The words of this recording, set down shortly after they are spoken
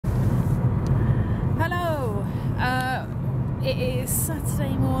It is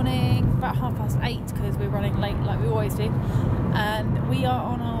Saturday morning, about 8:30, because we're running late like we always do, and we are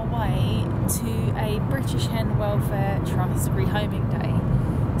on our way to a British Hen Welfare Trust rehoming day.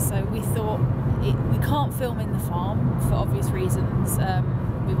 So we thought we can't film in the farm for obvious reasons.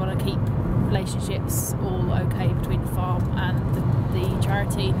 We want to keep relationships all okay between the farm and the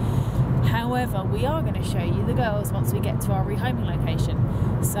charity. However, we are going to show you the girls once we get to our rehoming location.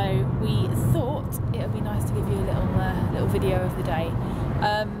 So we thought it would be nice to give you a little video of the day.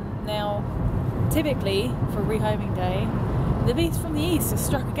 Now, typically for rehoming day, the beast from the east has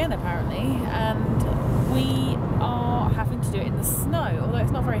struck again apparently, and we are having to do it in the snow. Although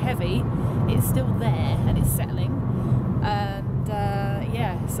it's not very heavy, it's still there and it's settling. And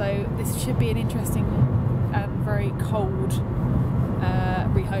yeah, so this should be an interesting and very cold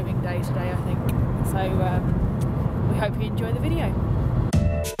rehoming day today, I think. So we hope you enjoy the video.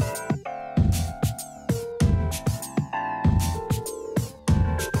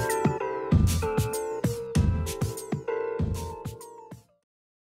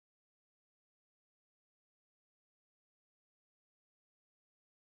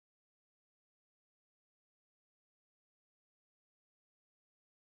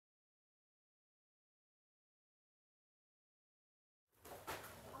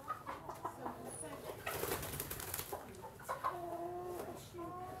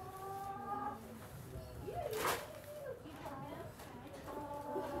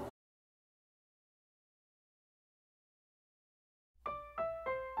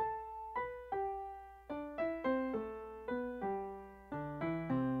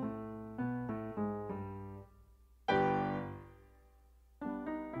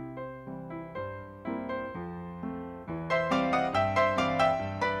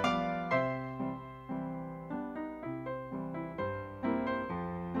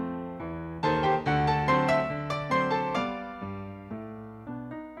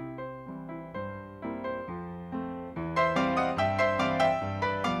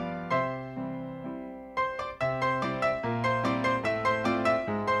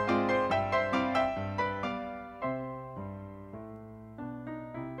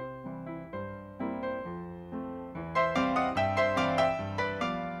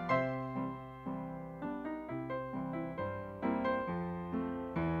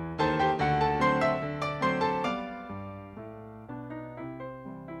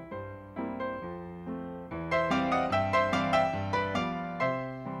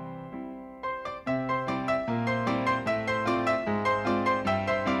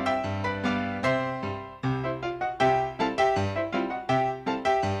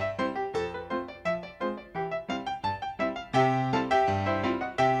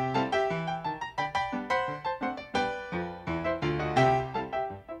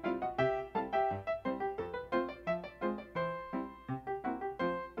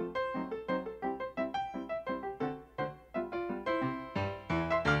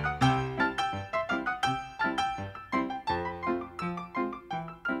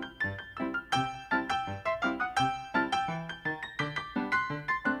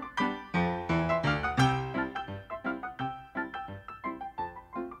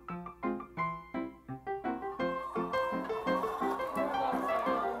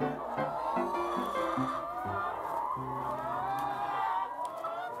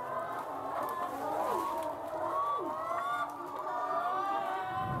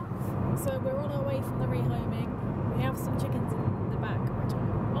 So we're on our way from the rehoming. We have some chickens in the back, which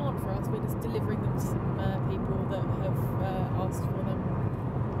aren't for us. We're just delivering them to some people that have asked for them.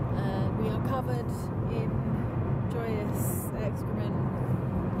 We are covered in joyous excrement.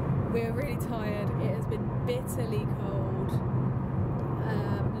 We're really tired. It has been bitterly cold.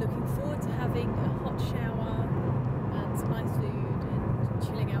 Looking forward to having a hot shower